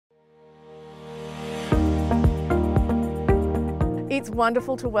It's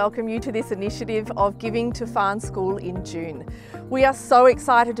wonderful to welcome you to this initiative of giving to Fahan School in June. We are so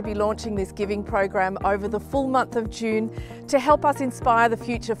excited to be launching this giving program over the full month of June to help us inspire the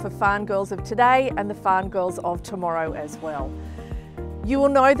future for Fahan girls of today and the Fahan girls of tomorrow as well. You will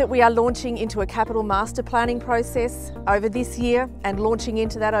know that we are launching into a capital master planning process over this year and launching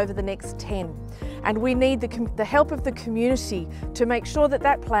into that over the next 10. And we need the help of the community to make sure that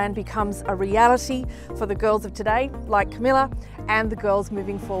that plan becomes a reality for the girls of today, like Camilla, and the girls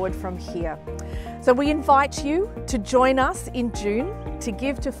moving forward from here. So we invite you to join us in June to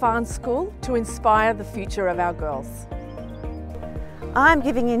give to Fahan School to inspire the future of our girls. I'm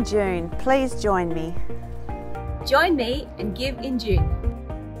giving in June. Please join me. Join me and give in June.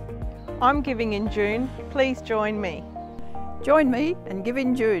 I'm giving in June. Please join me. Join me and give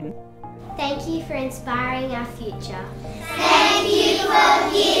in June. Thank you for inspiring our future. Thank you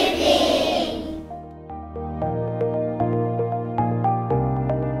for giving.